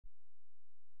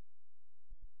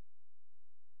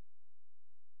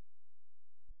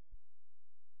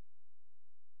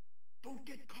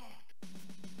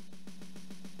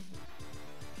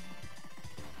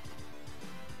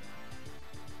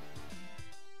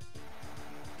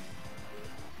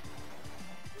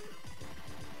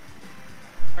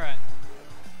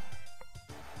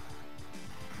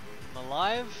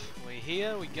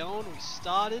here. We going? We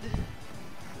started.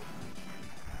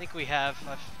 I think we have.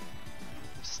 I've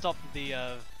stopped the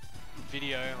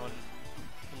video on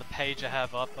the page I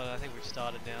have up, but I think we've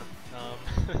started now.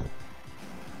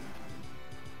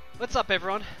 What's up,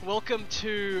 everyone? Welcome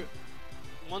to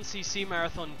 1cc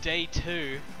Marathon Day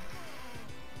 2.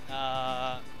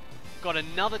 Got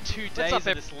another 2 days of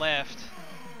this left.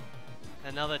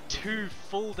 Another 2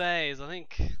 full days. I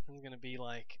think I'm gonna be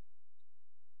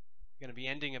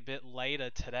ending a bit later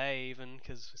today, even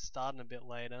because we're starting a bit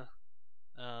later.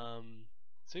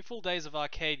 2 full days of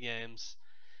arcade games,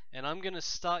 and I'm gonna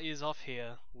start you off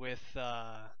here with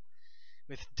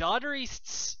Data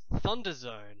East's Thunder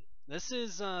Zone. This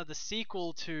is the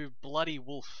sequel to Bloody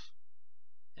Wolf,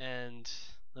 and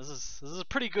this is a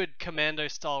pretty good commando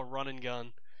style run and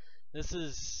gun. This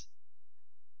is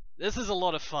a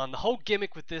lot of fun. The whole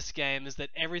gimmick with this game is that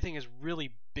everything is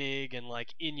really big and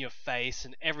like in your face,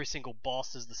 and every single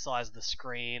boss is the size of the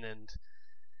screen,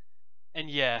 and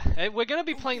yeah, we're going to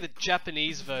be playing the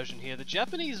Japanese version here. The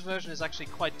Japanese version is actually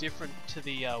quite different to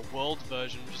the world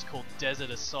version, which is called Desert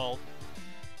Assault.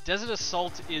 Desert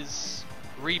Assault is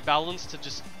rebalanced to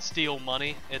just steal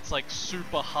money. It's like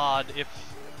super hard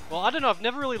well, I don't know, I've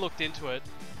never really looked into it.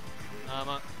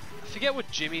 I forget what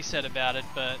Jimmy said about it,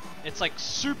 but it's like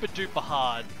super duper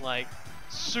hard, like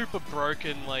super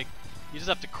broken, like you just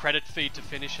have to credit feed to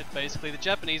finish it basically. The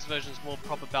Japanese version is more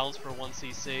proper balance for a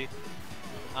 1cc.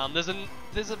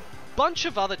 There's a bunch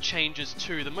of other changes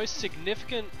too, the most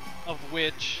significant of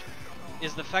which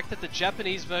is the fact that the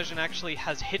Japanese version actually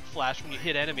has hit flash when you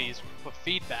hit enemies for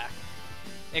feedback,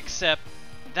 except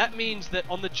that means that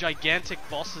on the gigantic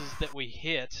bosses that we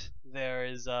hit, there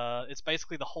is it's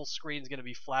basically the whole screen's going to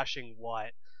be flashing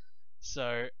white.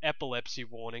 So epilepsy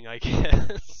warning, I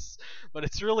guess. But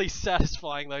it's really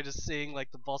satisfying though, just seeing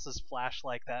like the bosses flash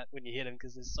like that when you hit them,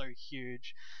 because they're so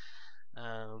huge.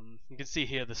 You can see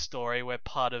here the story. We're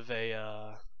part of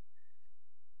a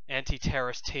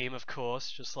anti-terrorist team, of course,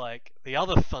 just like the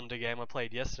other Thunder game I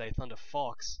played yesterday, Thunder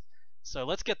Fox. So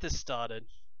let's get this started.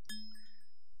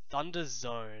 Thunder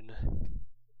Zone.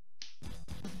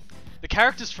 The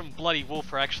characters from Bloody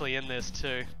Wolf are actually in this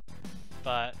too,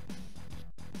 but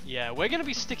yeah, we're going to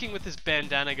be sticking with this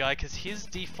bandana guy because his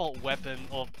default weapon,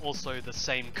 or also the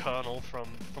same Colonel from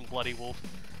Bloody Wolf.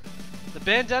 The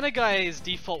bandana guy's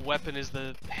default weapon is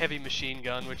the heavy machine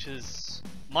gun, which is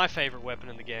my favorite weapon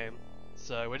in the game.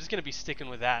 So we're just going to be sticking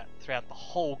with that throughout the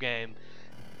whole game.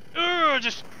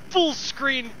 Just full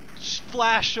screen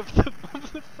flash of the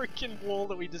freaking wall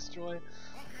that we destroy.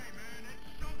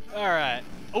 Alright.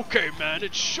 Okay, man,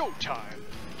 it's showtime.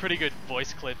 Pretty good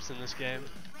voice clips in this game.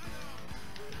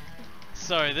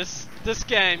 So this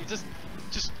game, just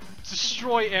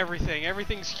destroy everything.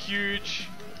 Everything's huge,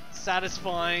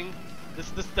 satisfying.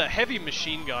 The heavy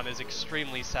machine gun is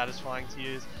extremely satisfying to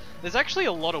use. There's actually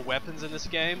a lot of weapons in this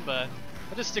game, but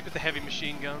I'll just stick with the heavy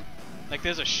machine gun. Like,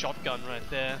 there's a shotgun right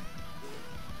there.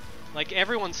 Like,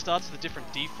 everyone starts with a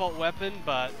different default weapon,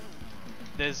 but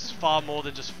there's far more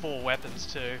than just 4 weapons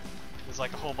too. There's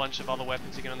like a whole bunch of other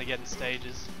weapons you can only get in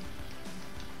stages.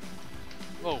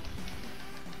 Whoa.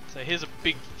 So here's a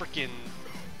big freaking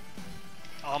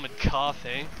armored car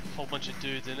thing. Whole bunch of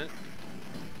dudes in it.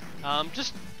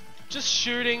 Just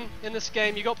shooting in this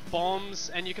game. You got bombs,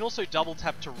 and you can also double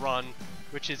tap to run,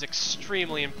 which is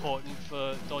extremely important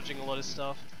for dodging a lot of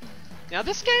stuff. Now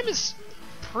this game is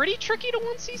pretty tricky to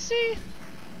 1cc.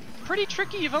 Pretty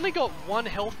tricky. You've only got 1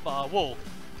 health bar. Whoa.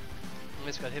 I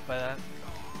just got hit by that.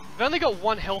 You've only got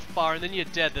 1 health bar and then you're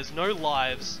dead. There's no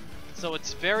lives. So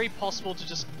it's very possible to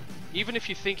just, even if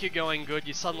you think you're going good,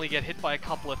 you suddenly get hit by a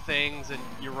couple of things and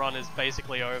your run is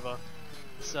basically over.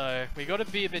 So we got to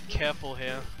be a bit careful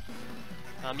here.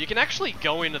 You can actually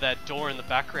go into that door in the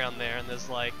background there, and there's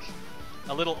like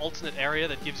a little alternate area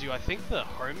that gives you, I think, the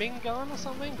homing gun or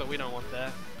something, but we don't want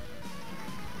that.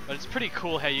 But it's pretty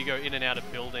cool how you go in and out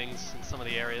of buildings in some of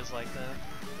the areas like that.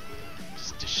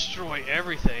 Just destroy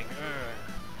everything.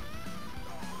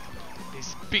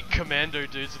 These big commando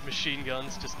dudes with machine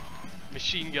guns, just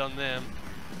machine gun them.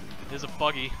 There's a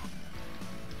buggy.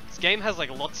 This game has like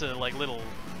lots of like little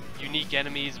unique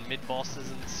enemies and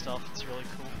mid-bosses and stuff. It's really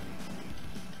cool.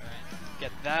 Alright,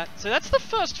 get that. So that's the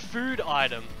first food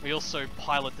item. We also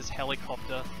pilot this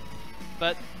helicopter.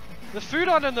 But the food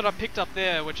item that I picked up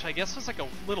there, which I guess was like a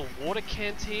little water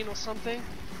canteen or something,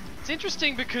 it's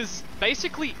interesting because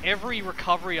basically every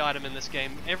recovery item in this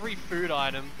game, every food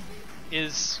item,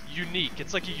 is unique.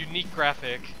 It's like a unique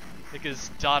graphic because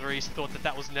Data East thought that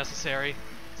that was necessary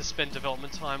to spend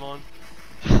development time on.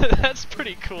 That's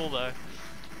pretty cool though.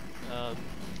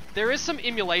 There is some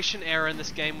emulation error in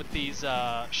this game with these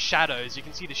shadows. You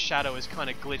can see the shadow is kind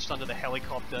of glitched under the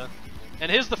helicopter. And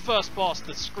here's the first boss,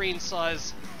 the screen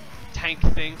size tank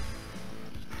thing.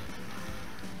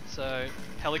 So,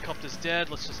 helicopter's dead,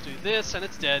 let's just do this, and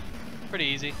it's dead. Pretty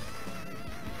easy.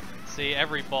 See,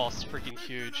 every boss is freaking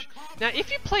huge. Now,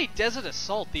 if you play Desert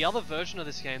Assault, the other version of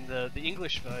this game, the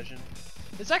English version,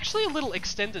 there's actually a little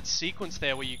extended sequence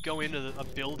there where you go into a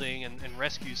building and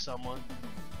rescue someone.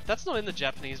 That's not in the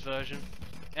Japanese version.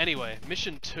 Anyway,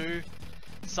 mission 2,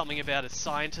 something about a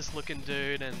scientist-looking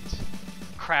dude and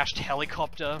crashed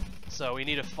helicopter. So we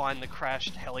need to find the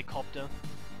crashed helicopter.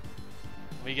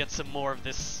 We get some more of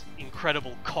this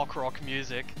incredible cock rock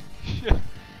music.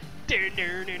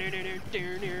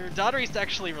 Data East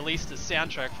actually released a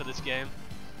soundtrack for this game.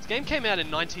 This game came out in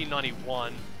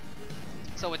 1991,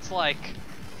 so it's like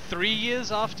 3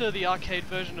 years after the arcade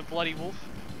version of Bloody Wolf.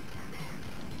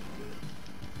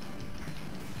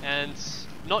 And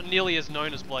not nearly as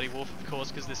known as Bloody Wolf, of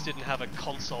course, because this didn't have a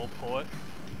console port.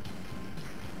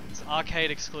 It's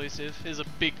arcade exclusive. Here's a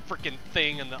big freaking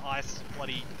thing in the ice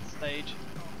bloody stage.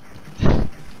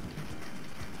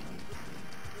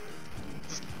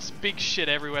 Just big shit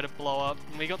everywhere to blow up.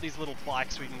 And we got these little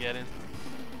bikes we can get in.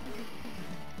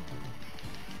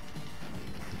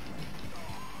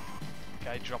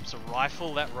 Okay, drops a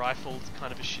rifle. That rifle's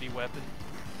kind of a shitty weapon.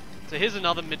 So here's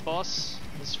another mid-boss.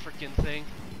 This freaking thing.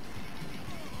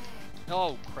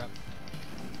 Oh, crap.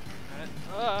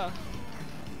 Alright.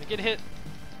 I get hit.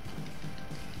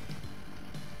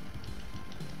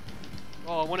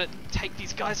 Oh, I want to take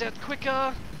these guys out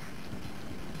quicker.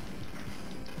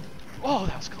 Oh,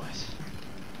 that was close.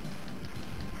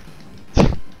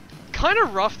 Kind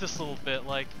of rough this little bit,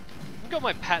 like, I've got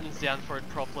my patterns down for it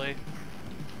properly.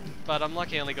 But I'm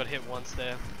lucky I only got hit once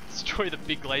there. Destroy the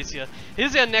big glacier.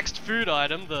 Here's our next food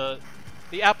item, the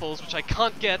apples, which I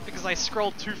can't get because I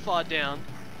scrolled too far down.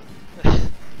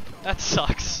 That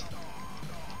sucks.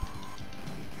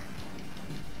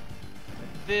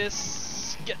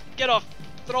 This... Get off!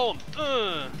 Throw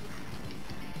him!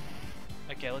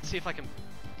 Okay, let's see if I can...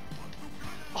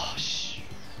 Oh,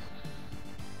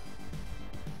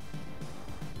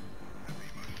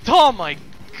 Oh my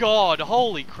god,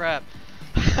 holy crap.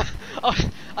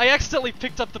 I accidentally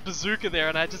picked up the bazooka there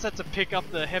and I just had to pick up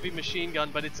the heavy machine gun,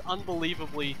 but it's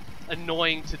unbelievably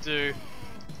annoying to do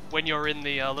when you're in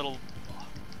the little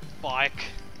bike.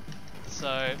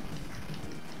 So,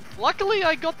 luckily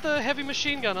I got the heavy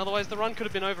machine gun, otherwise the run could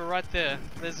have been over right there.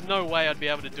 There's no way I'd be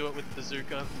able to do it with the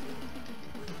bazooka.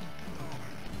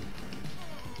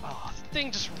 Oh, this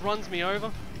thing just runs me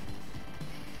over.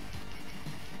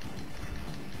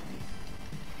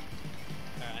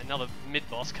 Alright, another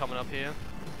mid-boss coming up here.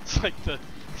 It's like the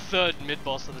third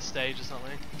mid-boss of the stage or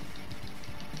something.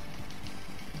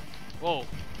 Whoa.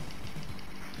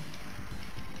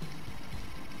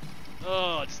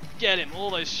 Oh, just get him, all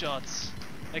those shots.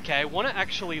 Okay, I want to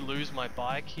actually lose my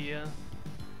bike here.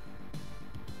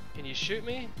 Can you shoot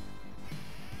me?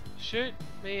 Shoot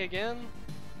me again?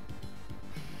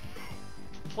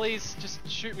 Please, just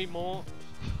shoot me more.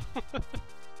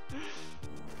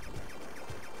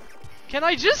 Can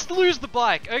I just lose the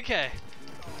bike? Okay.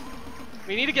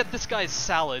 We need to get this guy's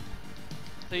salad.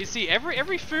 So you see,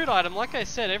 every food item, like I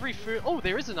said, every food... Oh,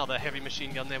 there is another heavy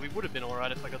machine gun there. We would have been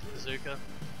alright if I got the bazooka.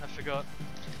 I forgot.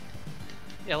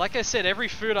 Yeah, like I said, every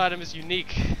food item is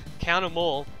unique. Count them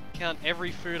all. Count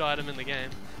every food item in the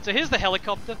game. So here's the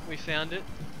helicopter. We found it.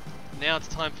 Now it's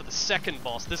time for the second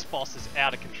boss. This boss is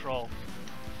out of control.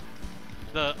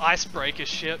 The icebreaker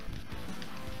ship.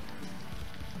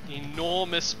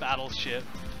 Enormous battleship.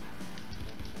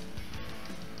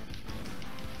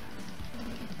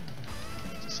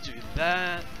 Just do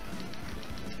that.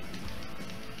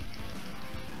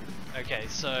 Okay,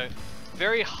 so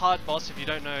very hard boss if you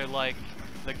don't know like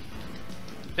the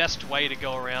best way to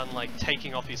go around like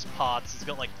taking off his parts. He's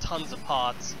got like tons of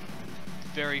parts.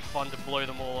 Very fun to blow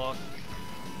them all off.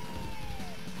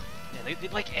 Yeah,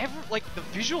 like the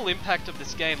visual impact of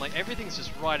this game, like everything's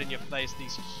just right in your face.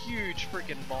 These huge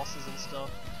freaking bosses and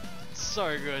stuff. It's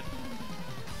so good.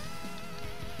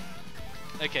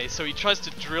 Okay, so he tries to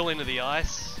drill into the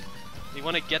ice. You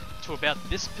want to get to about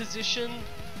this position.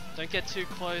 Don't get too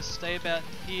close. Stay about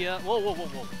here. Whoa, whoa, whoa,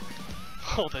 whoa.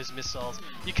 Oh, those missiles.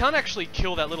 You can't actually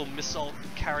kill that little missile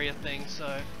carrier thing,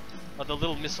 so... Or the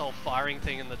little missile firing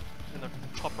thing in the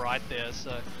top right there,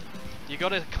 so... You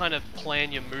gotta kind of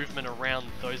plan your movement around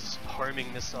those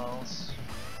homing missiles.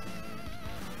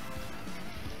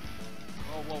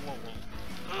 Whoa, whoa, whoa,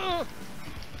 whoa.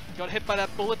 Got hit by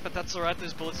that bullet, but that's alright,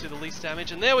 those bullets do the least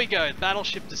damage. And there we go,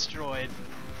 battleship destroyed.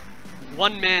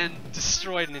 one man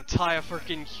destroyed an entire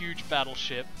freaking huge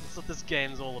battleship. That's what this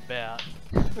game's all about.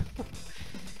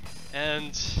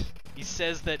 And he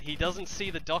says that he doesn't see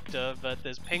the doctor, but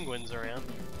there's penguins around.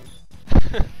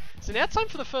 So now it's time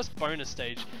for the first bonus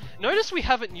stage. Notice we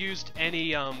haven't used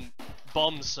any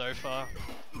bombs so far.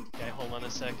 Okay, hold on a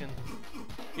second.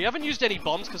 We haven't used any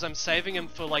bombs because I'm saving them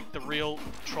for like the real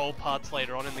troll parts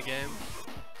later on in the game.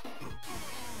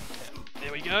 Yeah,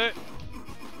 there we go.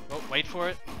 Oh, wait for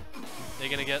it. They're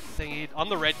gonna get thingied. I'm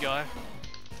the red guy.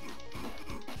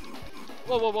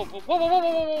 Whoa, whoa, whoa, whoa, whoa, whoa, whoa,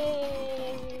 whoa,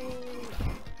 whoa.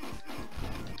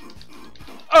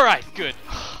 Alright, good.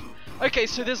 Okay,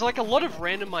 so there's like a lot of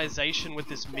randomization with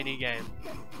this minigame.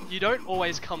 You don't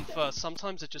always come first,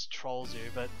 sometimes it just trolls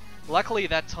you, but luckily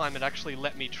that time it actually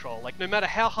let me troll. Like no matter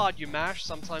how hard you mash,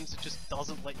 sometimes it just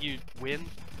doesn't let you win.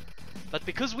 But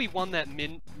because we won that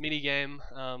minigame,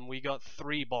 we got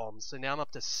 3 bombs, so now I'm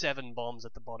up to 7 bombs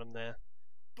at the bottom there.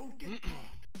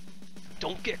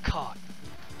 Don't get caught!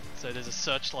 So there's a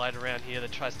searchlight around here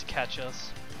that tries to catch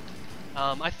us.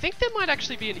 I think there might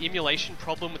actually be an emulation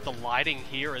problem with the lighting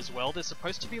here as well. There's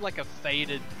supposed to be like a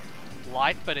faded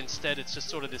light, but instead it's just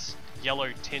sort of this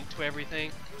yellow tint to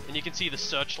everything. And you can see the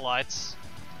searchlights.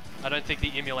 I don't think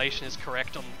the emulation is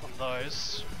correct on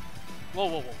those. Whoa,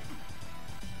 whoa, whoa.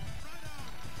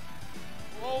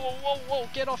 Whoa, whoa, whoa, whoa,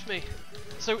 get off me!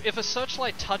 So if a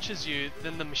searchlight touches you,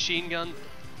 then the machine gun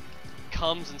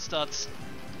comes and starts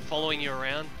following you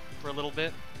around for a little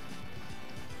bit.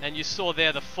 And you saw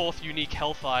there the 4th unique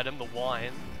health item, the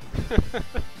wine.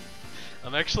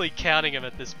 I'm actually counting them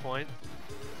at this point.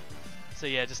 So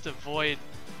yeah, just avoid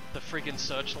the friggin'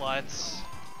 searchlights.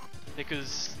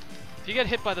 Because if you get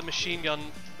hit by the machine gun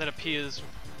that appears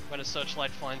when a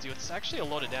searchlight finds you, it's actually a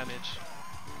lot of damage.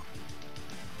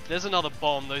 There's another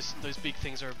bomb, those big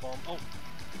things are a bomb. Oh.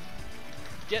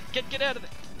 Get out of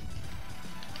there!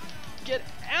 Get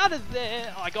out of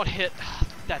there! Oh, I got hit.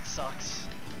 That sucks.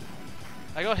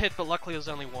 I got hit, but luckily it was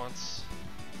only once.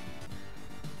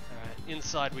 Alright,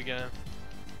 inside we go.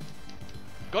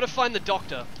 Gotta find the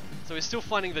doctor. So we're still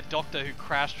finding the doctor who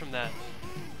crashed from that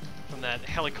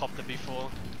helicopter before.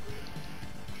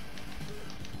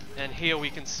 And here we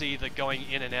can see the going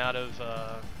in and out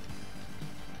of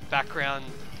background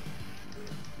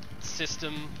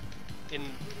system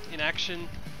in action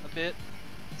a bit,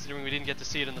 considering we didn't get to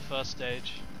see it in the first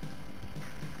stage.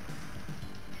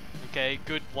 Okay,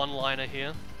 good one-liner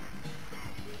here.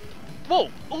 Whoa!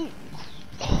 Oh!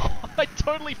 I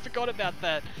totally forgot about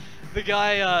that. The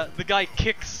guy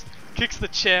kicks the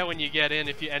chair when you get in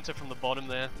if you enter from the bottom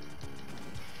there.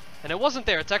 And it wasn't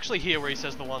there, it's actually here where he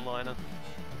says the one-liner.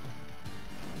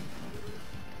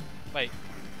 Wait.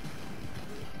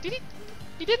 Did he?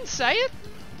 He didn't say it?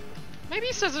 Maybe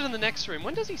he says it in the next room.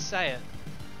 When does he say it?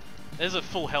 There's a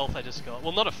full health I just got.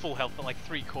 Well, not a full health, but like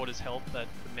 3/4 health, the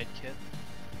med kit.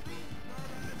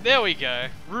 There we go.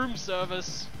 Room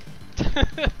service.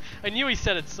 I knew he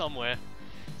said it somewhere.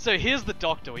 So here's the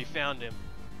doctor, we found him.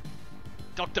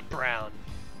 Dr. Brown.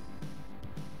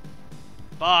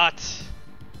 But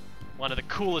one of the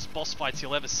coolest boss fights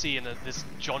you'll ever see in this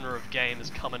genre of game is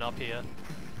coming up here.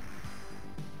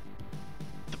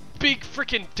 The big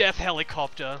freaking death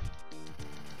helicopter.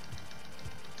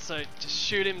 So just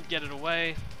shoot him, get it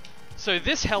away. So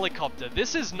this helicopter,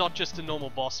 this is not just a normal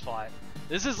boss fight.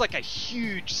 This is like a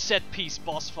huge set-piece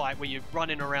boss fight where you're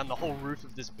running around the whole roof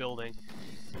of this building.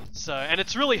 So, and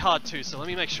it's really hard too, so let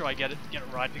me make sure I get it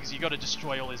right, because you gotta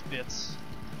destroy all his bits.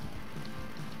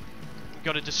 You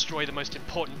gotta destroy the most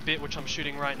important bit, which I'm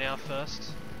shooting right now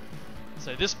first.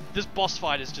 So this boss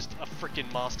fight is just a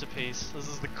freaking masterpiece. This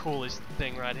is the coolest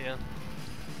thing right here.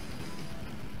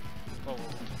 Oh.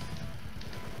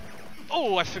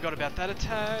 Oh, I forgot about that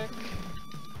attack.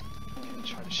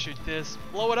 Try to shoot this.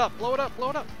 Blow it up, blow it up, blow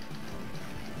it up.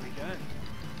 There we go.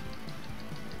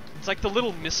 It's like the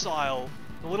little missile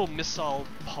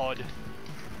pod.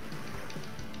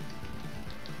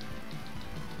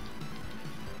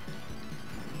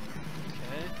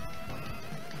 Okay.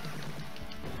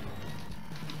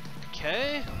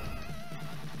 Okay.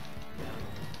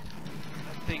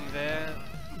 That thing there.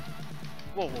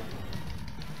 Whoa, whoa.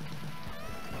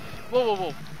 Whoa, whoa,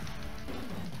 whoa.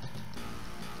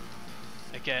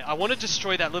 Okay, I want to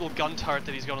destroy that little gun turret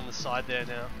that he's got on the side there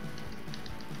now.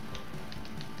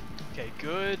 Okay,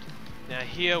 good. Now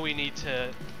here we need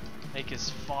to make his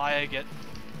fire get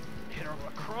hit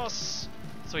across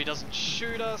so he doesn't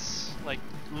shoot us. Like,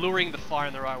 luring the fire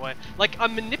in the right way. Like,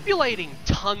 I'm manipulating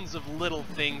tons of little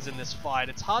things in this fight.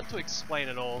 It's hard to explain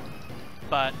it all.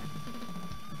 But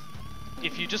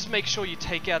if you just make sure you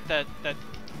take out that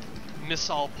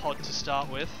missile pod to start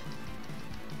with,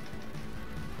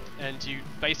 and you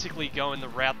basically go in the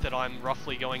route that I'm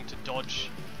roughly going to dodge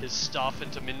his stuff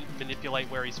and to manipulate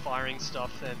where he's firing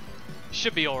stuff, then you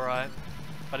should be alright.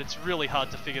 But it's really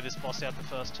hard to figure this boss out the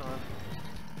first time.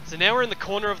 So now we're in the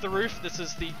corner of the roof. This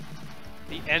is the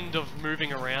end of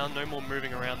moving around. No more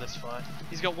moving around this fight.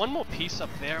 He's got one more piece up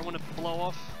there I want to blow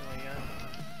off. There we go.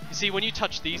 You see, when you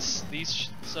touch these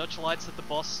searchlights that the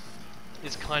boss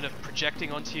is kind of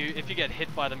projecting onto you, if you get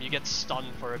hit by them, you get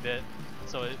stunned for a bit.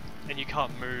 And you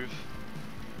can't move.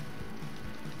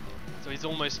 So he's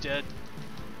almost dead.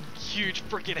 Huge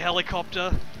freaking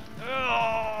helicopter. Oh,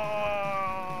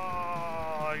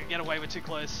 get away, we're too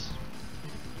close.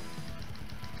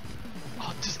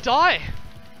 Oh, just die!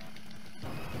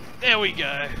 There we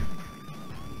go.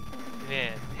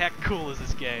 Man, how cool is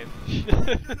this game?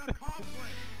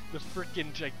 The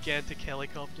freaking gigantic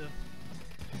helicopter.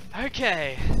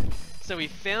 Okay, so we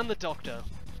found the doctor.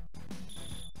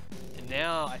 And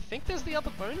now, I think there's the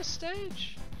other bonus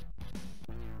stage?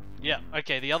 Yeah,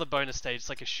 okay, the other bonus stage is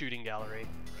like a shooting gallery.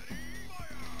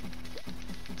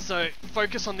 So,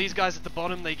 focus on these guys at the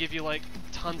bottom, they give you like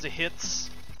tons of hits.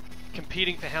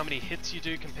 Competing for how many hits you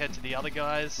do compared to the other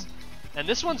guys. And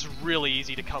this one's really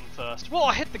easy to come first. Whoa,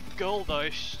 I hit the girl though,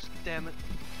 damn it.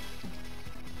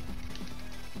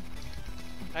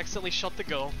 Accidentally shot the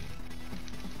girl.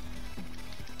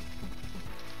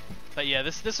 But yeah,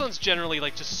 this one's generally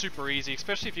like just super easy,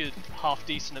 especially if you're half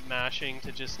decent at mashing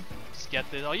to just get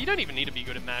this. Oh, you don't even need to be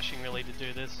good at mashing really to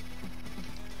do this.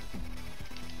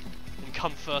 And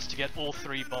come first to get all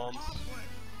 3 bombs.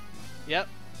 Yep.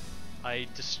 I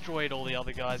destroyed all the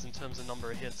other guys in terms of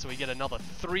number of hits, so we get another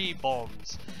 3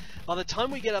 bombs. By the time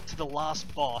we get up to the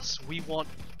last boss, we want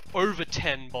over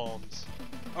 10 bombs.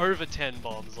 Over 10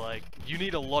 bombs, like, you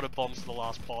need a lot of bombs for the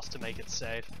last boss to make it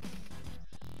safe.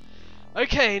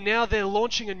 Okay, now they're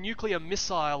launching a nuclear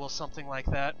missile or something like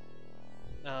that.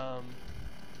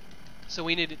 So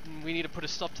we need to put a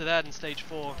stop to that in stage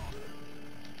 4.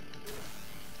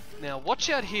 Now watch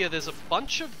out here, there's a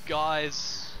bunch of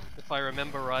guys, if I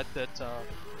remember right, that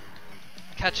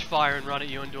catch fire and run at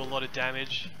you and do a lot of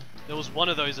damage. There was one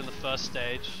of those in the first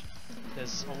stage.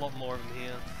 There's a lot more of them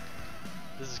here.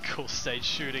 This is a cool stage,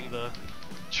 shooting the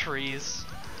trees.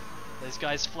 Those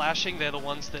guys flashing, they're the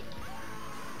ones that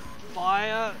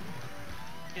fire,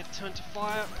 get turned to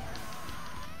fire.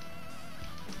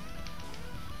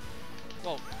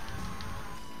 Whoa.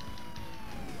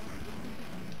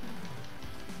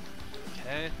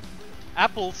 Okay.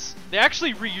 Apples. They're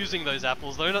actually reusing those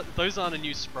apples. Those aren't a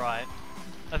new sprite.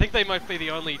 I think they might be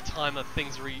the only time that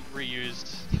things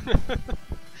reused.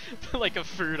 Like a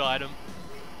food item.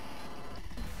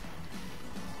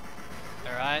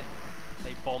 Alright.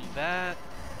 They bombed that.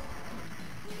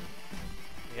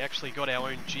 We actually got our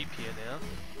own Jeep here now.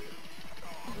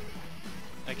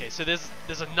 Okay, so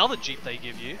there's another Jeep they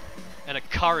give you. And a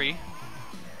curry.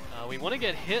 We want to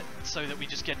get hit so that we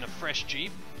just get in a fresh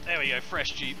Jeep. There we go,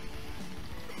 fresh Jeep.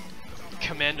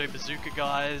 Commando bazooka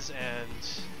guys,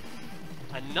 and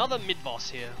another mid-boss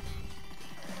here.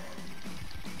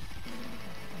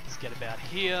 Let's get about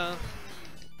here.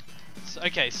 So,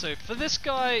 okay, so for this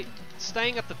guy,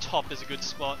 staying at the top is a good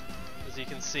spot, as you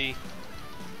can see.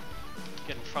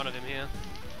 Get in front of him here.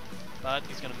 But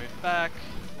he's going to move back.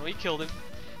 Well, he killed him.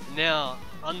 Now,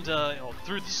 under, or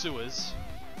through the sewers,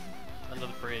 under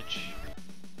the bridge.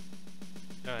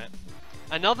 Alright.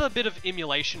 Another bit of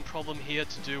emulation problem here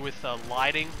to do with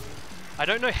lighting. I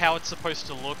don't know how it's supposed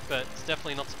to look, but it's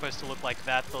definitely not supposed to look like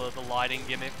that, the lighting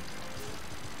gimmick.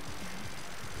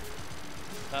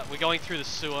 We're going through the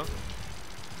sewer.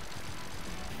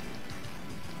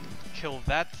 Kill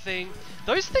that thing.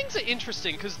 Those things are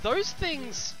interesting, because those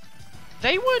things,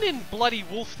 they weren't in Bloody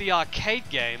Wolf the arcade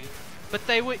game, but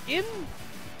they were in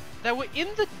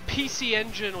the PC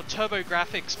Engine or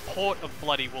TurboGrafx port of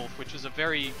Bloody Wolf, which was a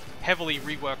very heavily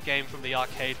reworked game from the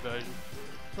arcade version.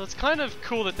 So it's kind of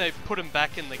cool that they've put them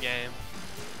back in the game,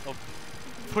 or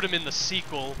put them in the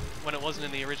sequel when it wasn't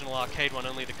in the original arcade one,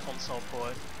 only the console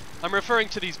port. I'm referring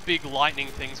to these big lightning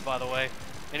things, by the way.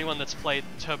 Anyone that's played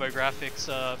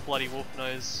TurboGrafx Bloody Wolf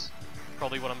knows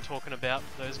probably what I'm talking about,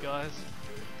 those guys.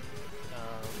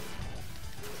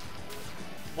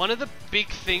 One of the big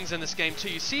things in this game too,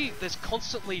 you see there's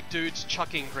constantly dudes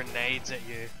chucking grenades at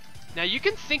you. Now you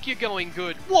can think you're going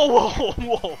good. Whoa, whoa,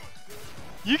 whoa!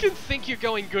 You can think you're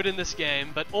going good in this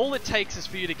game, but all it takes is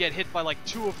for you to get hit by like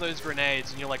 2 of those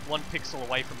grenades and you're like 1 pixel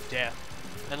away from death.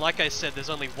 And like I said, there's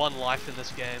only 1 life in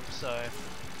this game, so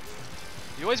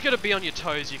you always got to be on your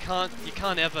toes. You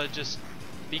can't ever just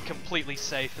be completely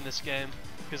safe in this game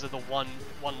because of the one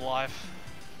life.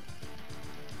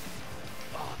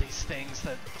 Oh, these things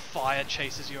that the fire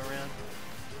chases you around.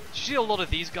 You see a lot of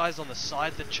these guys on the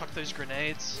side that chuck those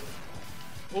grenades.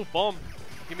 Oh, bomb!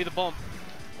 Give me the bomb.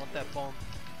 I want that bomb.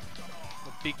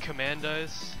 The big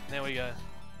commandos. There we go.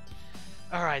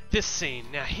 Alright, this scene.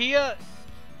 Now here,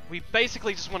 we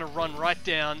basically just want to run right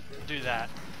down and do that.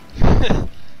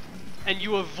 And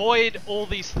you avoid all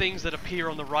these things that appear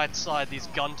on the right side, these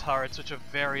gun turrets, which are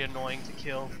very annoying to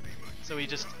kill. So we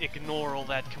just ignore all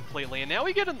that completely. And now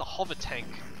we get in the hover tank.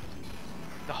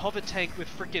 The hover tank with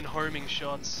freaking homing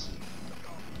shots.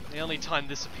 The only time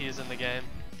this appears in the game.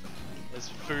 There's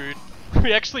food.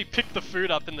 We actually pick the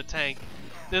food up in the tank.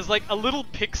 There's like a little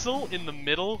pixel in the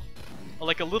middle, or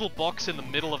like a little box in the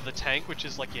middle of the tank, which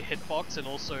is like your hitbox, and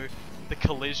also the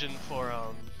collision for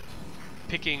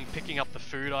picking up the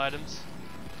food items.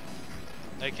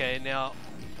 Okay, now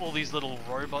all these little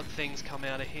robot things come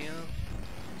out of here.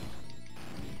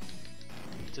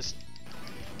 Just,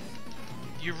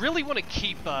 you really want to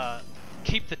keep the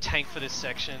tank for this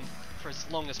section for as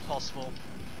long as possible,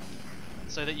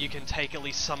 so that you can take at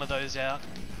least some of those out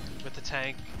with the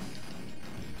tank.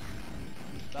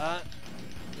 But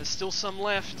there's still some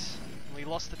left. We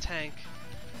lost the tank.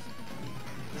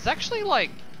 There's actually like,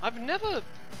 I've never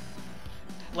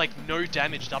like no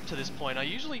damaged up to this point. I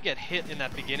usually get hit in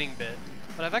that beginning bit,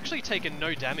 but I've actually taken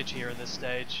no damage here in this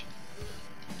stage.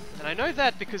 And I know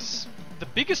that because the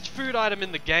biggest food item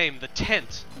in the game, the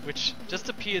tent, which just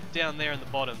appeared down there in the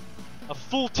bottom, a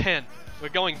full tent. We're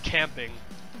going camping.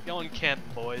 Going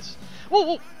camping, boys. Whoa,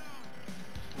 whoa!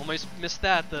 Almost missed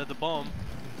that, the bomb.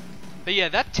 But yeah,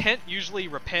 that tent usually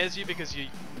repairs you because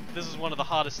this is one of the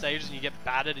hardest stages and you get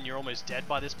battered and you're almost dead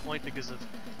by this point because of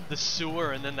the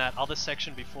sewer and then that other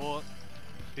section before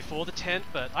the tent,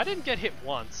 but I didn't get hit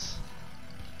once.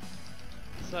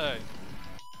 So,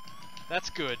 that's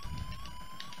good.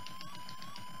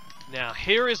 Now,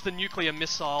 here is the nuclear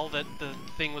missile that the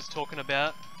thing was talking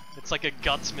about. It's like a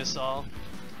guts missile.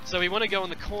 So we want to go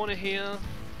in the corner here,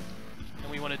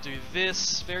 and we want to do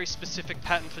this very specific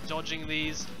pattern for dodging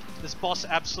these. This boss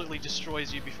absolutely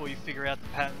destroys you before you figure out the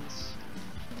patterns.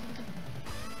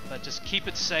 But just keep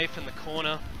it safe in the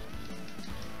corner.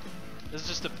 This is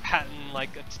just a pattern,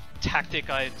 like a tactic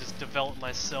I just developed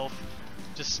myself.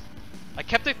 I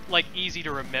kept it like easy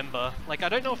to remember. Like I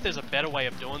don't know if there's a better way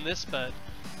of doing this, but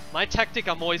my tactic,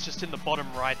 I'm always just in the bottom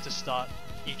right to start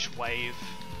each wave.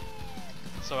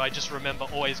 So I just remember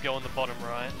always go in the bottom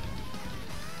right.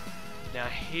 Now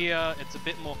here, it's a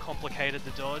bit more complicated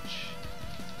to dodge.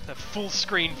 The full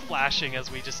screen flashing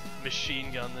as we just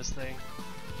machine gun this thing.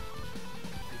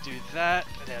 We do that,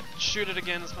 and then shoot it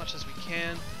again as much as we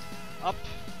can. Up,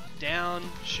 down,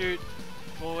 shoot,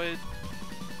 forward.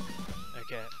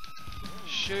 Okay.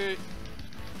 Shoot.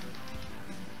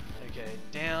 Okay,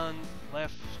 down,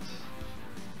 left.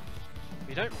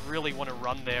 We don't really want to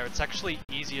run there. It's actually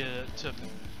easier to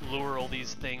lure all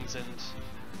these things and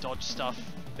dodge stuff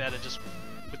better just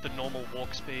with the normal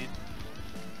walk speed.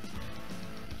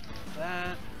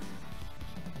 That.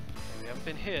 Okay, we haven't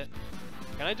been hit.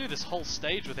 Can I do this whole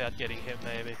stage without getting hit,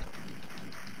 maybe?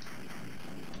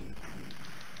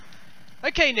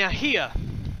 Okay, now here.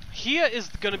 Here is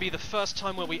going to be the first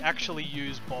time where we actually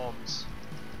use bombs.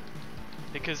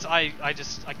 Because I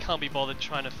can't be bothered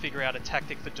trying to figure out a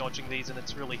tactic for dodging these, and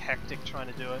it's really hectic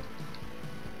trying to do it.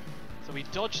 So we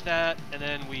dodge that, and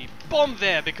then we bomb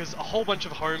there because a whole bunch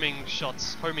of homing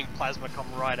shots, homing plasma come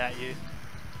right at you.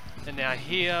 And now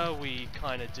here we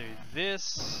kind of do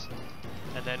this,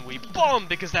 and then we bomb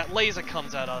because that laser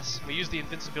comes at us. We use the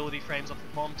invincibility frames off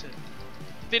the bomb to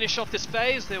finish off this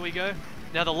phase. There we go.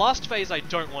 Now the last phase I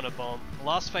don't want to bomb. The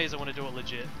last phase I want to do it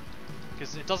legit.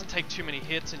 Because it doesn't take too many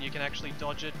hits and you can actually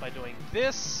dodge it by doing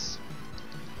this.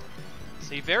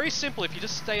 See, very simple. If you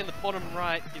just stay in the bottom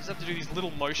right, you just have to do these little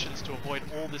motions to avoid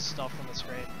all this stuff on the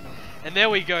screen. And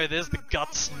there we go, there's the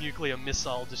Guts nuclear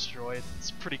missile destroyed. It's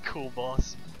a pretty cool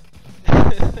boss.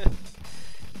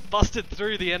 Busted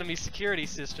through the enemy security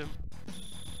system.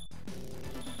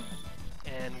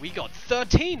 And we got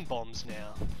 13 bombs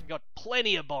now. We got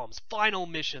plenty of bombs. Final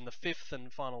mission, the 5th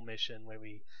and final mission, where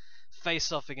we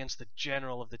face off against the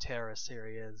general of the terrorists. Here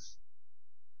he is.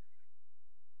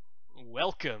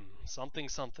 Welcome, something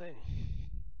something.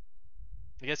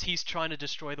 I guess he's trying to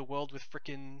destroy the world with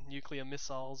frickin' nuclear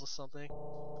missiles or something.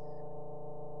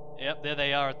 Yep, there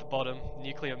they are at the bottom,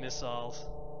 nuclear missiles.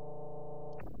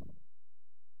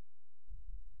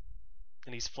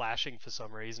 And he's flashing for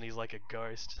some reason, he's like a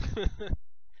ghost.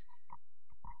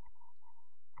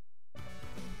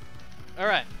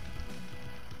 Alright.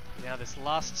 Now this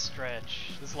last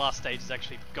stretch, this last stage has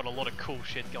actually got a lot of cool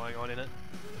shit going on in it.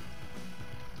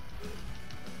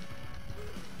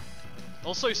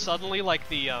 Also suddenly like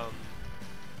the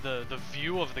the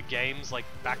view of the game's like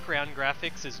background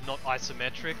graphics is not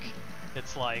isometric.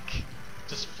 It's like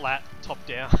just flat top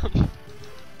down.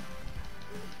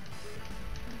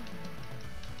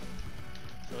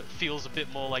 So it feels a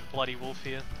bit more like Bloody Wolf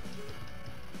here.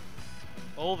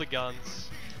 All the guns.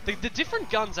 The different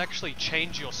guns actually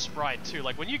change your sprite too.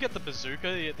 Like when you get the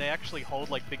bazooka, they actually hold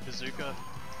like big bazooka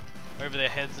over their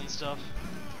heads and stuff.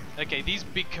 Okay, these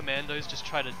big commandos just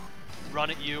try to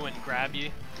run at you and grab you.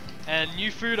 And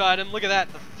new food item, look at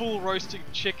that, the full roasted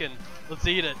chicken. Let's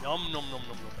eat it. Nom nom nom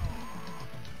nom nom.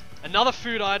 Another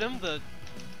food item, the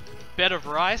bed of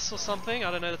rice or something.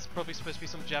 I don't know, that's probably supposed to be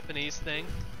some Japanese thing.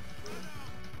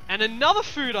 And another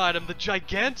food item, the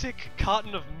gigantic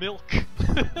carton of milk.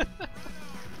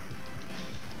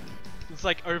 It's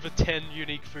like over 10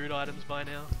 unique food items by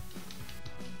now.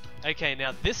 Okay,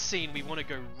 now this scene we want to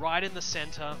go right in the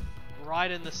center,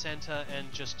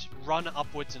 and just run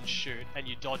upwards and shoot, and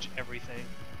you dodge everything.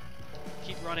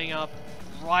 Keep running up,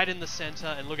 right in the center,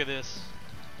 and look at this.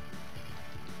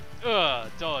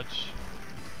 Dodge.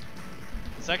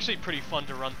 It's actually pretty fun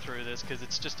to run through this, because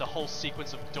it's just a whole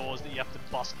sequence of doors that you have to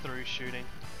bust through shooting.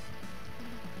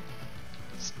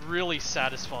 It's really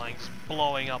satisfying, just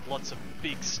blowing up lots of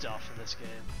big stuff in this game.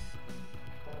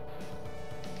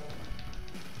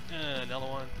 Another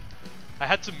one. I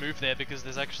had to move there because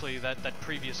there's actually that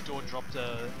previous door dropped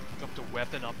a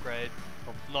weapon upgrade.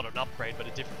 Well, not an upgrade, but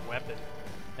a different weapon.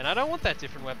 And I don't want that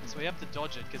different weapon, so we have to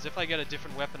dodge it, because if I get a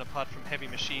different weapon apart from heavy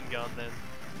machine gun, then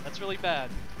that's really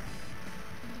bad.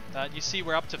 You see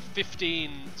we're up to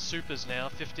 15 supers now,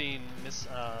 15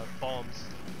 bombs.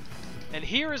 And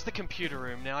here is the computer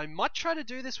room. Now I might try to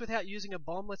do this without using a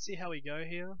bomb. Let's see how we go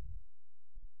here.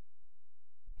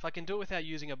 If I can do it without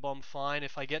using a bomb, fine.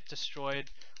 If I get destroyed,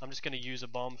 I'm just going to use a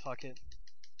bomb, fuck it.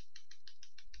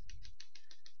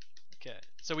 Okay,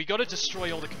 so we got to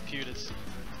destroy all the computers.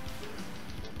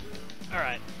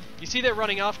 Alright, you see they're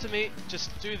running after me?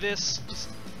 Just do this.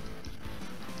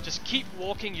 Just keep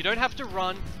walking. You don't have to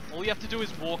run. All you have to do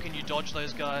is walk and you dodge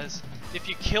those guys. If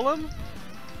you kill them,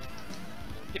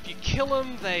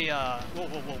 they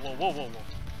whoa.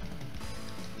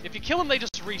 If you kill them, they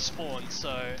just respawn.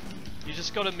 So you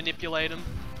just got to manipulate them.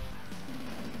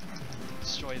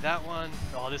 Destroy that one.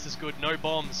 Oh, this is good. No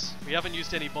bombs. We haven't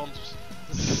used any bombs.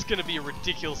 This is going to be a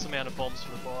ridiculous amount of bombs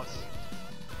for the boss.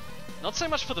 Not so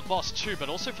much for the boss too, but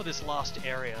also for this last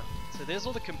area. So there's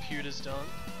all the computers done.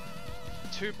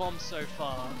 2 bombs so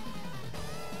far.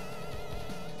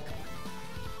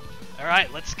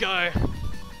 Alright, let's go.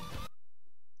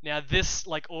 Now this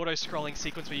like auto-scrolling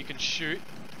sequence where you can shoot,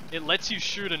 it lets you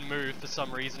shoot and move for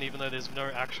some reason, even though there's no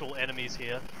actual enemies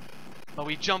here. But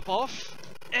we jump off,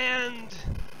 and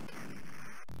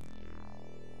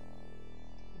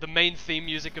the main theme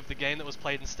music of the game that was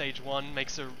played in stage 1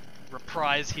 makes a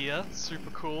reprise here.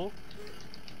 Super cool.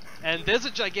 And there's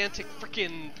a gigantic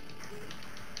freaking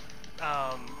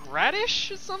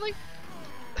radish or something?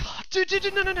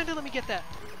 Dude, no, let me get that.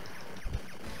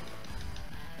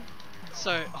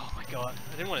 So, oh my god,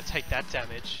 I didn't want to take that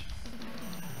damage.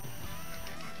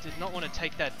 Did not want to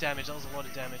take that damage, that was a lot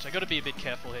of damage. I gotta be a bit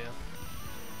careful here.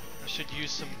 I should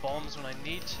use some bombs when I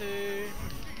need to.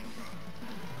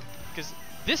 Because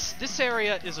this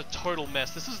area is a total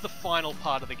mess. This is the final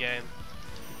part of the game.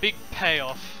 Big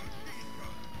payoff.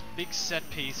 Big set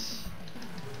piece.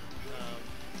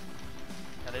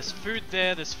 Now there's food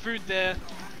there,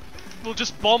 We'll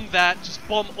just bomb that, just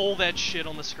bomb all that shit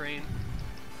on the screen.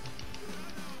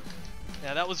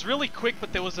 Now that was really quick,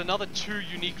 but there was another 2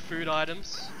 unique food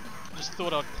items. Just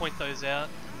thought I'd point those out.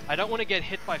 I don't want to get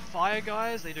hit by fire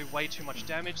guys, they do way too much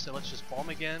damage, so let's just bomb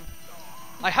again.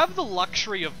 I have the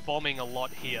luxury of bombing a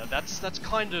lot here. That's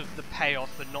kind of the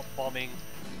payoff for not bombing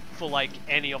for like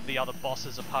any of the other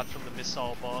bosses apart from the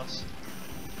missile boss.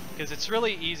 Because it's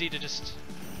really easy to just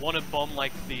want to bomb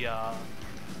like the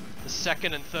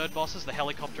second and third bosses, the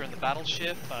helicopter and the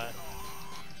battleship, but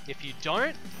if you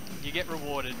don't, you get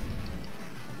rewarded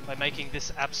by making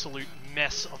this absolute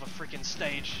mess of a freaking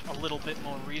stage a little bit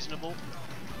more reasonable.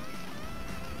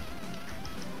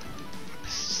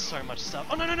 So much stuff.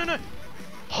 Oh no!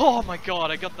 Oh my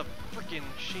god, I got the freaking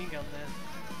machine gun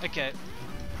there. Okay.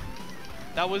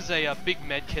 That was a big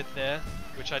med kit there,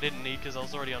 which I didn't need because I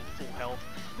was already on full health.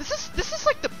 This is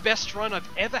like the best run I've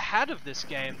ever had of this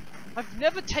game. I've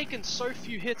never taken so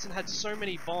few hits and had so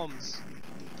many bombs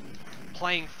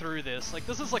playing through this. Like,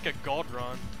 this is like a god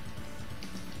run.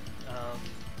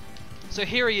 So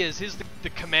here he is. Here's the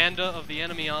commander of the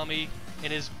enemy army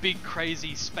in his big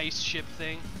crazy spaceship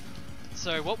thing.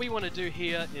 So what we want to do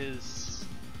here is,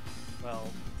 well,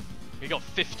 we got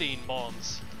 15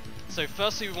 bombs. So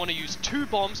firstly we want to use 2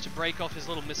 bombs to break off his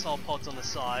little missile pods on the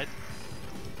side.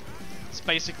 It's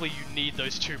basically you need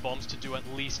those 2 bombs to do at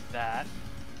least that.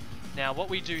 Now what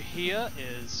we do here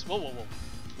is...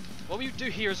 What we do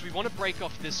here is we want to break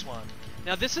off this one.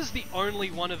 Now this is the only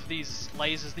one of these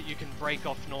lasers that you can break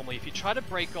off normally. If you try to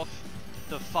break off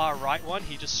the far right one,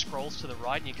 he just scrolls to the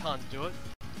right and you can't do it.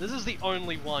 This is the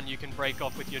only one you can break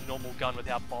off with your normal gun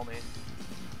without bombing.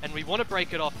 And we want to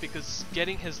break it off because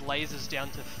getting his lasers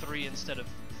down to 3 instead of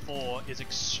 4 is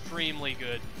extremely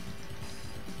good.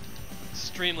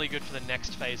 Extremely good for the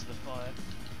next phase of the fight.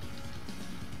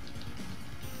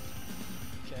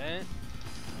 Okay.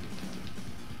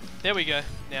 There we go.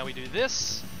 Now we do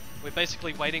this. We're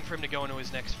basically waiting for him to go into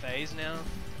his next phase now.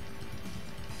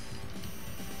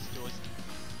 Let's do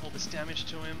all this damage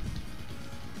to him.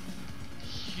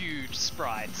 Huge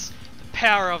sprites. The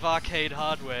power of arcade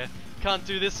hardware. Can't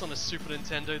do this on a Super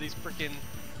Nintendo. These freaking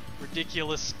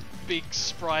ridiculous big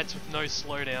sprites with no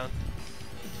slowdown.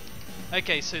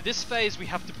 Okay, so this phase we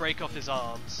have to break off his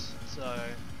arms. So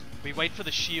we wait for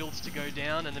the shields to go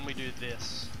down and then we do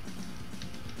this.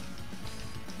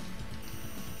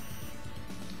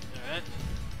 Alright.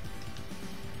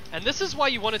 And this is why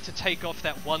you wanted to take off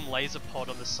that one laser pod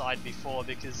on the side before,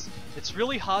 because it's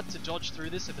really hard to dodge through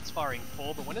this if it's firing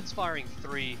 4, but when it's firing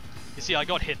 3, you see I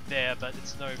got hit there, but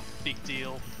it's no big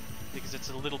deal because it's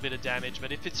a little bit of damage,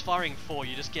 but if it's firing 4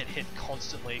 you just get hit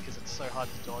constantly because it's so hard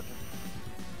to dodge them.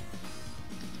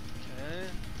 Okay.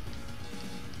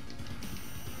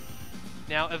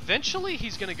 Now eventually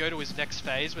he's going to go to his next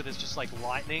phase where there's just like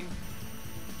lightning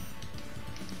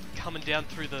coming down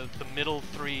through the middle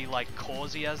 3 like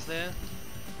cores he has there.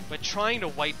 We're trying to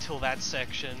wait till that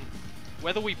section.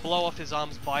 Whether we blow off his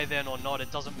arms by then or not,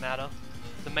 it doesn't matter.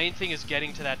 The main thing is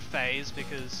getting to that phase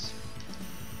because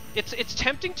it's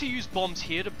tempting to use bombs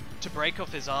here to break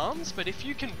off his arms, but if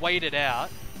you can wait it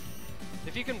out,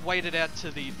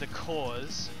 to the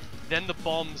cores, then the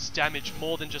bombs damage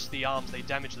more than just the arms. They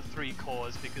damage the 3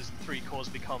 cores because the 3 cores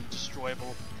become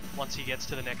destroyable once he gets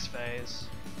to the next phase.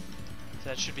 So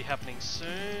that should be happening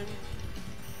soon.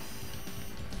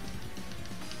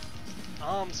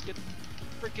 Arms get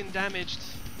freaking damaged.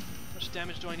 How much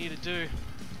damage do I need to do?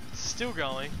 It's still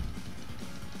going.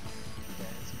 Okay,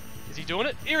 is he doing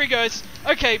it? Here he goes!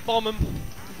 Okay, bomb him.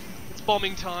 It's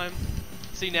bombing time.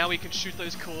 See, now we can shoot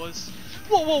those cores.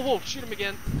 Whoa, whoa, whoa! Shoot him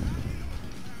again.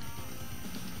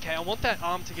 Okay, I want that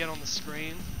arm to get on the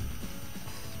screen.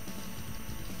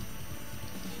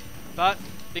 But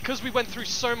because we went through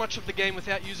so much of the game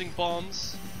without using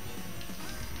bombs,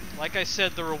 like I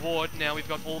said, the reward, now we've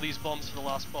got all these bombs for the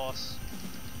last boss.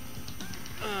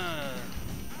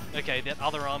 Okay, that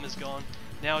other arm is gone.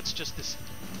 Now it's just this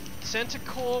center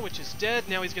core, which is dead.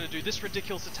 Now he's going to do this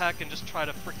ridiculous attack and just try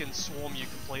to frickin' swarm you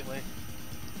completely.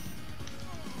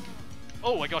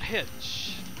 Oh, I got hit.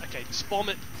 Okay, just bomb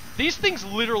it. These things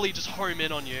literally just home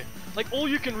in on you. Like, all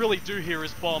you can really do here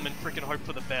is bomb and frickin' hope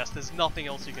for the best. There's nothing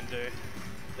else you can do.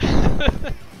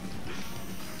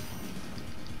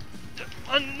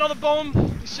 Another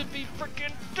bomb! He should be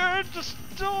freaking dead! Just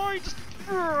die! Just...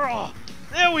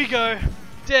 There we go!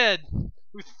 Dead!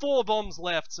 With 4 bombs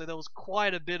left, so there was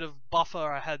quite a bit of buffer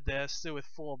I had there, still with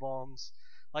 4 bombs.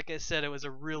 Like I said, it was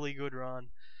a really good run.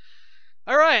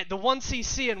 Alright, the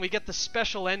 1cc, and we get the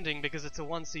special ending because it's a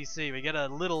 1cc. We get a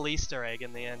little Easter egg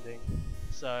in the ending.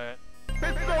 So,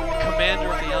 commander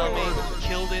of the army,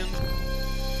 killed him,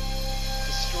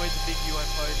 destroyed the big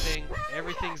UFO thing,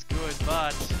 everything's good,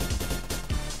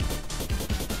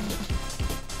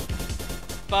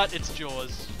 but it's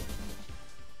Jaws.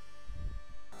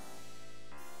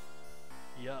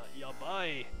 Yeah,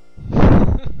 bye.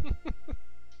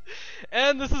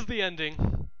 And this is the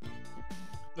ending.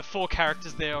 The 4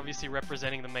 characters there obviously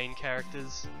representing the main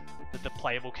characters, the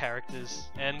playable characters.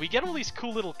 And we get all these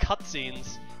cool little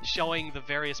cutscenes showing the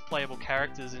various playable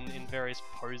characters in various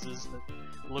poses that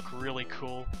look really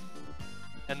cool.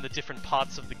 And the different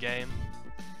parts of the game.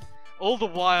 All the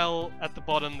while, at the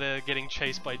bottom, they're getting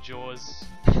chased by Jaws.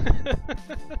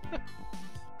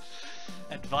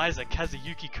 Advisor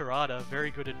Kazuyuki Kurata,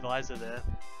 very good advisor there.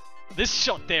 This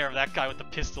shot there of that guy with the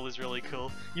pistol is really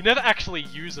cool. You never actually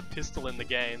use a pistol in the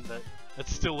game, but it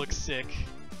still looks sick.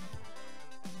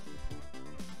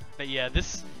 But yeah,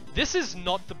 this is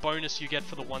not the bonus you get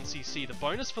for the 1cc. The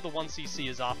bonus for the 1cc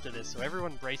is after this, so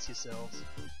everyone brace yourselves.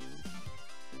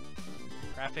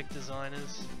 Graphic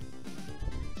designers.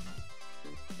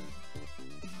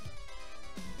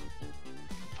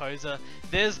 Poser.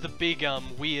 There's the big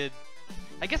weird...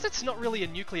 I guess it's not really a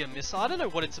nuclear missile. I don't know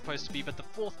what it's supposed to be, but the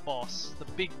 4th boss, the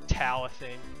big tower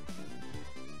thing.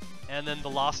 And then the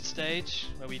last stage,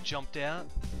 where we jumped out.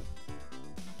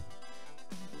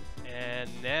 And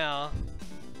now,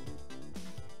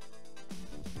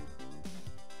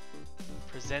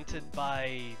 presented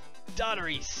by Data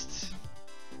East.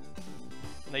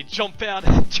 And they jump out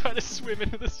and try to swim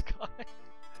into the sky.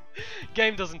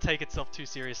 Game doesn't take itself too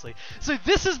seriously. So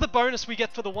this is the bonus we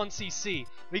get for the 1cc.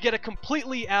 We get a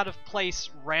completely out of place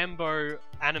Rambo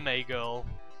anime girl.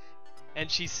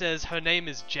 And she says her name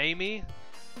is Jamie.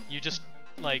 You just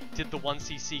like did the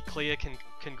 1cc clear,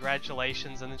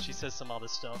 congratulations, and then she says some other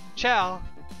stuff. Ciao!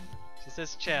 She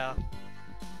says ciao.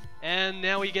 And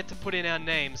now we get to put in our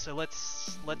name, so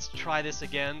let's try this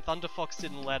again. Thunderfox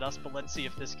didn't let us, but let's see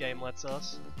if this game lets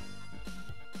us.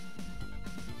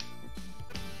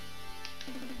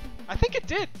 I think it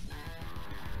did!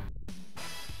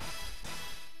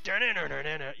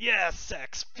 Yes,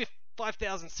 sex!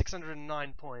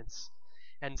 5,609 points.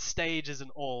 And stage isn't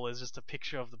all, there's just a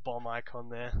picture of the bomb icon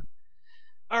there.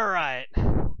 Alright.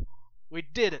 We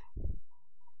did it.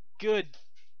 Good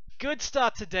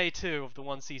start to day 2 of the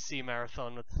 1cc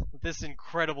marathon with this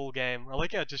incredible game. I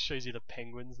like how it just shows you the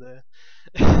penguins there.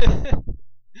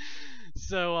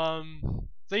 So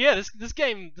yeah, this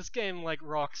game like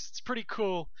rocks. It's pretty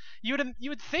cool. You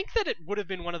would think that it would have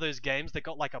been one of those games that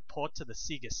got like a port to the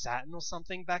Sega Saturn or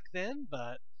something back then,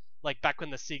 but like back when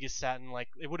the Sega Saturn, like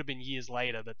it would have been years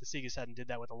later, but the Sega Saturn did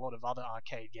that with a lot of other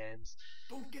arcade games.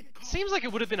 Seems like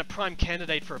it would have been a prime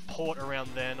candidate for a port around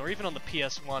then, or even on the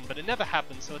PS1, but it never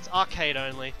happened, so it's arcade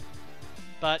only.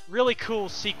 But really cool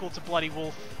sequel to Bloody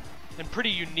Wolf, and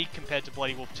pretty unique compared to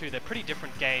Bloody Wolf 2. They're pretty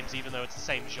different games, even though it's the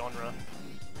same genre.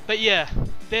 But yeah,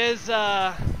 there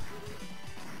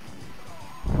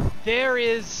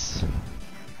is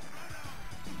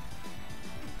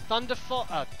Thunder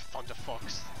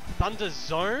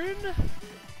Zone,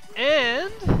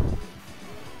 and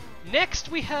next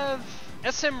we have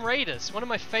SM Raiders, one of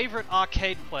my favorite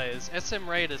arcade players. SM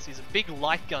Raiders, he's a big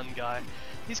light gun guy.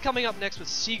 He's coming up next with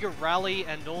Sega Rally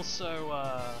and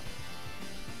also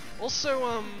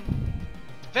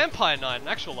Vampire Knight, an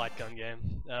actual light gun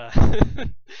game,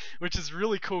 which is a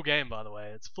really cool game, by the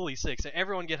way. It's fully sick, so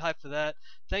everyone get hyped for that.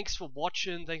 Thanks for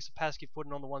watching. Thanks to Pasky for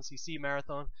putting on the 1cc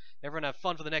marathon. Everyone have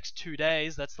fun for the next 2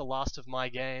 days. That's the last of my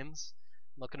games.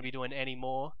 I'm not going to be doing any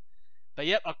more. But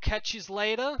yep, I'll catch yous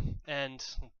later, and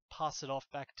pass it off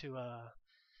back to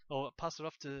pass it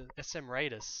off to SM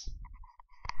Raiders.